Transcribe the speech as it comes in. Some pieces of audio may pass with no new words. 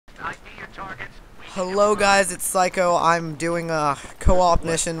Hello guys, it's Psycho. I'm doing a co-op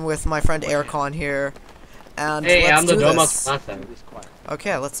mission with my friend Aircon here. And Hey, let's I'm the do Doma this. Plaza.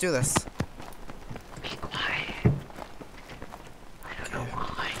 Okay, let's do this. Be quiet. I don't know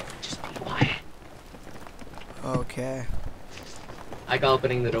why. Just be quiet. Okay. I got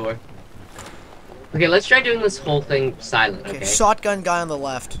opening the door. Okay, let's try doing this whole thing silent, okay? Shotgun guy on the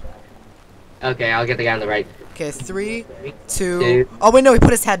left. Okay, I'll get the guy on the right. Okay, 3, 2... Two. Oh wait, no, he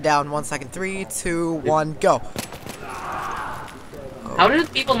put his head down. 1 second. 3, 2, 1, go. How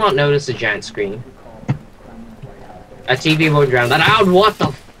did people not notice the giant screen? A TV won't drown that out. What the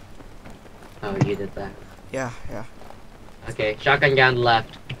f— Oh, you did that. Yeah. Okay, shotgun guy on the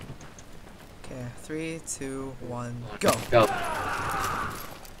left. Okay, 3, 2, 1, go. Go.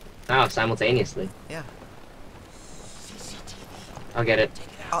 Oh, simultaneously. Yeah. I'll get it.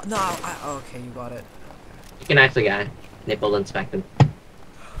 Oh, no, okay, you got it. You can ask the guy. Nipple inspect him.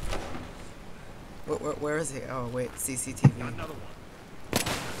 Where is he? Oh, wait, CCTV.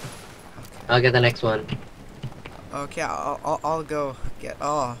 I'll get the next one. Okay, I'll go get.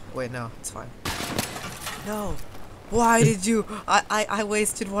 Oh, wait, no, it's fine. No, why did you? I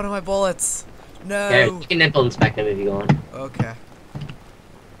wasted one of my bullets. No. Here, you can nipple inspect him if you want. Okay.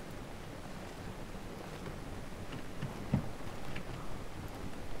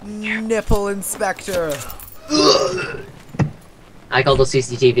 Nipple inspector. I called the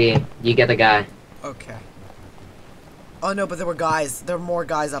CCTV. You get the guy. Okay. Oh no, but there were guys. There were more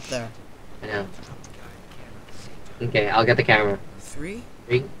guys up there. I know. Okay, I'll get the camera. 3,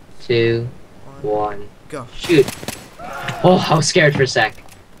 3, 2, 1. go. Shoot. Oh, I was scared for a sec.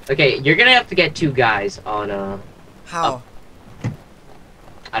 Okay, you're gonna have to get 2 guys on How?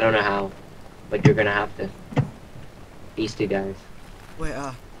 I don't know how, but you're gonna have to. These 2 guys. Wait,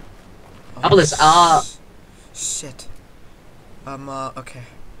 Oh, this, shit. Okay.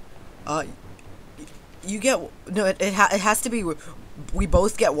 You get, no, it has to be, we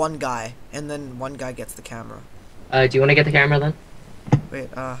both get one guy, and then one guy gets the camera. do you want to get the camera then? Wait,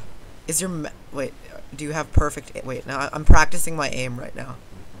 is your, wait, do you have perfect, wait, now I'm practicing my aim right now.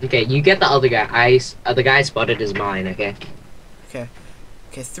 Okay, you get the other guy. The guy spotted is mine, okay? Okay,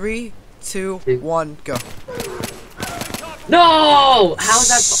 3, 2, 1, go. No! How's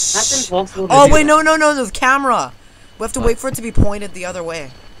that? That's impossible to Oh, do. wait, no, the camera! We have to wait for it to be pointed the other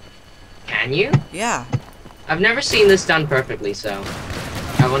way. Can you? Yeah. I've never seen this done perfectly, so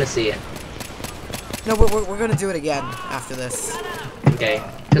I want to see it. No, we're gonna do it again after this. Okay,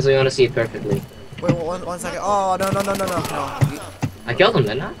 because we want to see it perfectly. Wait, one second. Oh, no. I killed him,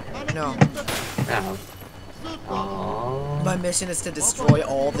 didn't I? No. Oh. Aww. My mission is to destroy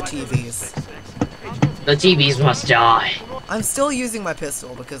all the TVs. The TVs must die. I'm still using my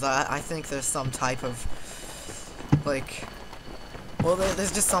pistol because I think there's some type of, like, well,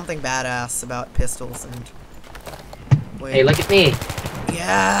 there's just something badass about pistols and. Wait. Hey, look at me.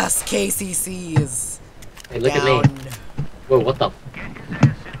 Yes, KCCs. Hey, look Down. at me. Whoa, what the?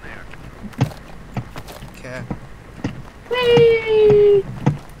 Okay. Whee!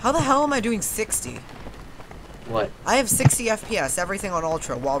 How the hell am I doing 60? What? I have 60 FPS, everything on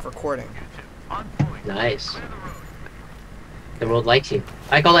ultra while recording. Nice. The world likes you.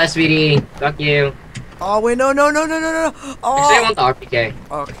 I call SVD. Fuck you. Oh wait, no. Actually, I Oh. want the RPK.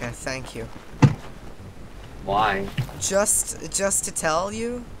 Okay, thank you. Why? Just to tell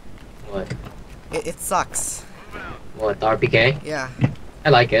you, What? it sucks. What, the RPK? Yeah. I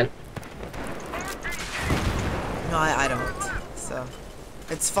like it. No, I don't. So,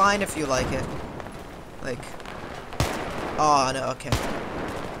 it's fine if you like it. Like, oh no, okay.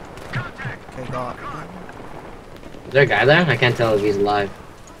 Okay, God. Is there a guy there? I can't tell if he's alive.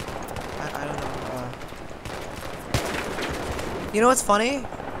 I don't know. You know what's funny?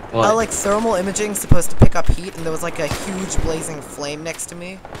 What? How like thermal imaging supposed to pick up heat, and there was like a huge blazing flame next to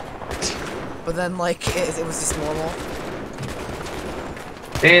me. But then like it was just normal.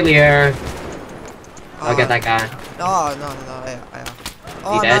 Failure. I'll get that guy. Oh no, yeah.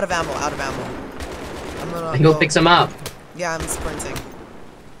 Oh, I'm dead? out of ammo. I'm gonna Go fix him up. Yeah, I'm sprinting.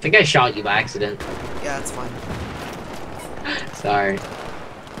 I think I shot you by accident. Yeah, it's fine. Sorry.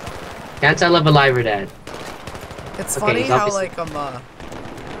 Can't tell if alive or dead. It's Okay, funny he's how obviously- like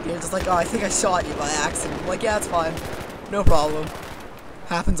you're just like, oh, I think I shot you by accident. I'm like, yeah, it's fine, no problem.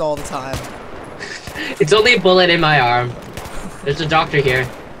 Happens all the time. It's only a bullet in my arm. There's a doctor here.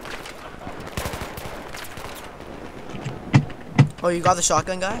 Oh, you got the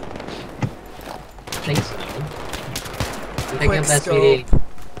shotgun guy? I think so. I'm picking up Quick SVD. scope.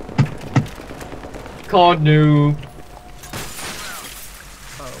 Cod noob.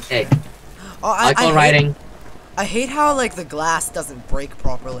 Oh, Hey. Oh, I call writing. I hate how like the glass doesn't break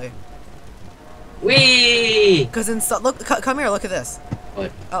properly. Whee! Because in some come here, look at this.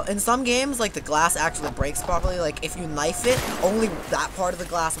 What? In some games, like the glass actually breaks properly. Like if you knife it, only that part of the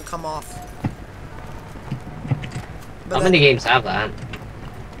glass will come off. But How many games have that?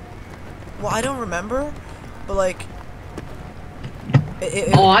 Well, I don't remember, but like.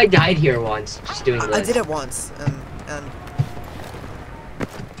 Oh, I died here once, just doing this. I did it once, and.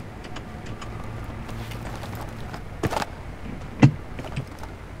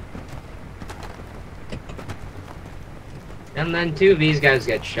 And then 2 of these guys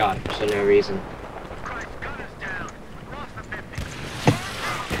get shot for no reason.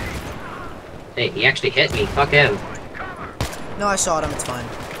 Hey, he actually hit me. Fuck him. No, I shot him. It's fine.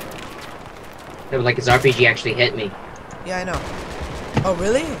 No, but like his RPG actually hit me. Yeah, I know. Oh,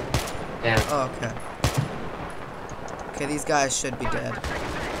 really? Yeah. Oh, okay. Okay, these guys should be dead.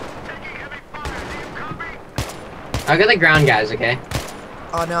 I'll get the ground guys, okay?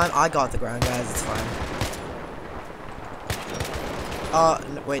 Oh no, I got the ground guys. It's fine.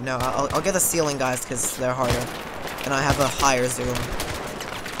 Wait, no, I'll get the ceiling guys because they're harder, and I have a higher zero.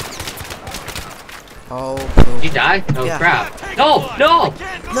 Oh, poop. Did you die? Oh Yeah. crap! No! No!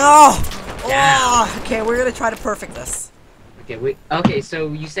 No! Yeah. Oh, okay, we're gonna try to perfect this. Okay, wait. Okay, so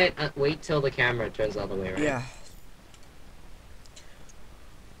you said wait till the camera turns all the way, right? Yeah.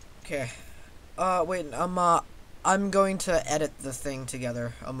 Okay. Wait. I'm going to edit the thing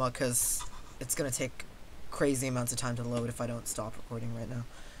together. Cause it's gonna take crazy amounts of time to load if I don't stop recording right now.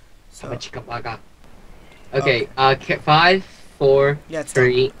 So. Okay. 5, 4, Yeah, it's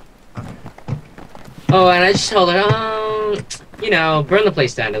 3. done. Okay. Oh, and I just told her, you know, burn the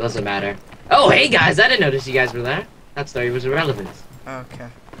place down. It doesn't matter. Oh, hey guys, I didn't notice you guys were there. That story was irrelevant. Okay.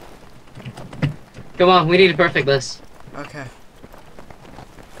 Come on, we need to perfect this. Okay.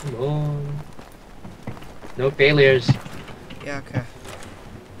 Come on. No failures. Yeah. Okay.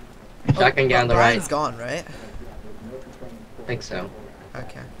 Shotgun guy on the right. Brian's gone, right? I think so.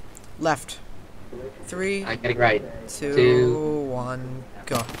 Okay. Left. 3, I get it right. 2, 1,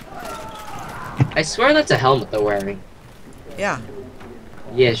 go. I swear that's a helmet they're wearing. Yeah.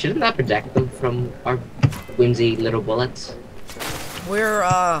 Yeah, shouldn't that protect them from our whimsy little bullets? We're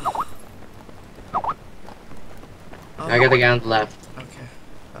I got the guy on the left. Okay.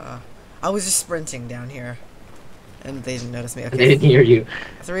 I was just sprinting down here, and they didn't notice me. Okay. They didn't hear you.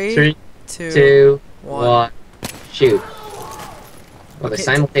 3, 2, 2, 1. 1. Shoot. Well, they Okay,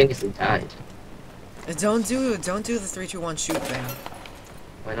 simultaneously died. Don't do the 3, 2, 1 shoot thing.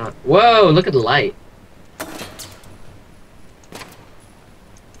 Why not? Whoa! Look at the light.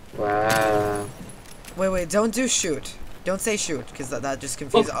 Wow. Wait, don't do shoot. Don't say shoot, because that just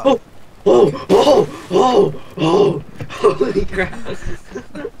confuses. Oh! Holy crap!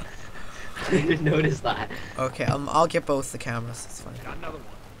 I didn't notice that. Okay, I'll get both the cameras. It's fine. Got another one.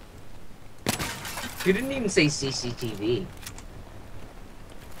 You didn't even say CCTV.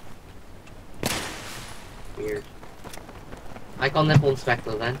 Weird. I call nipple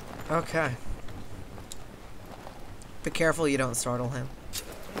inspector then. Okay. Be careful you don't startle him.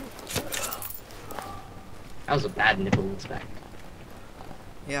 That was a bad nipple inspect.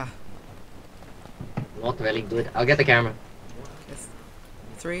 Yeah. Not really good. I'll get the camera.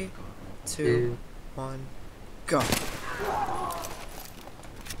 3, 2, 1, go.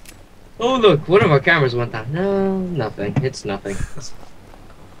 Oh look, one of our cameras went down. No, nothing. It's nothing.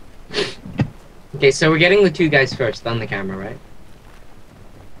 Okay, so we're getting the 2 guys first on the camera, right?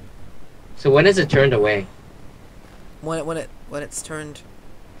 So when is it turned away? When it's turned.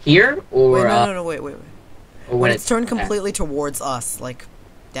 Here or Wait, no, wait. or When it's turned completely towards us, like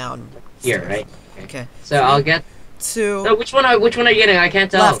down. Here, stairs. right? Okay. So 3, I'll get. 2. No, which one are you getting? I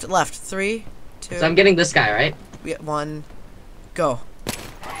can't tell. Left. 3, 2. So I'm getting this guy, right? 1, go.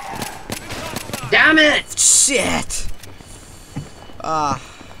 Damn it! Shit. I'm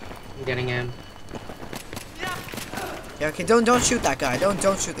getting him. Yeah, okay, don't shoot that guy.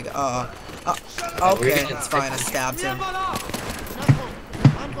 Don't shoot the guy. Okay, it's fine. I stabbed him.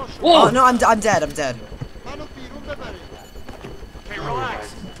 Whoa! Oh no, I'm dead. Okay,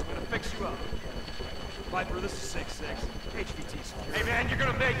 relax. I'm gonna fix you up. Viper, this is 6-6. HVT's. Hey man, you're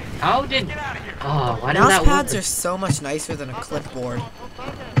gonna make it. How did? Get out of here. Oh, why didn't Mouse that pads work? are so much nicer than a clipboard.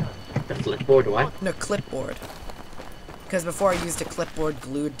 The flipboard, what? No, clipboard. Because before I used a clipboard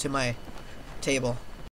glued to my table.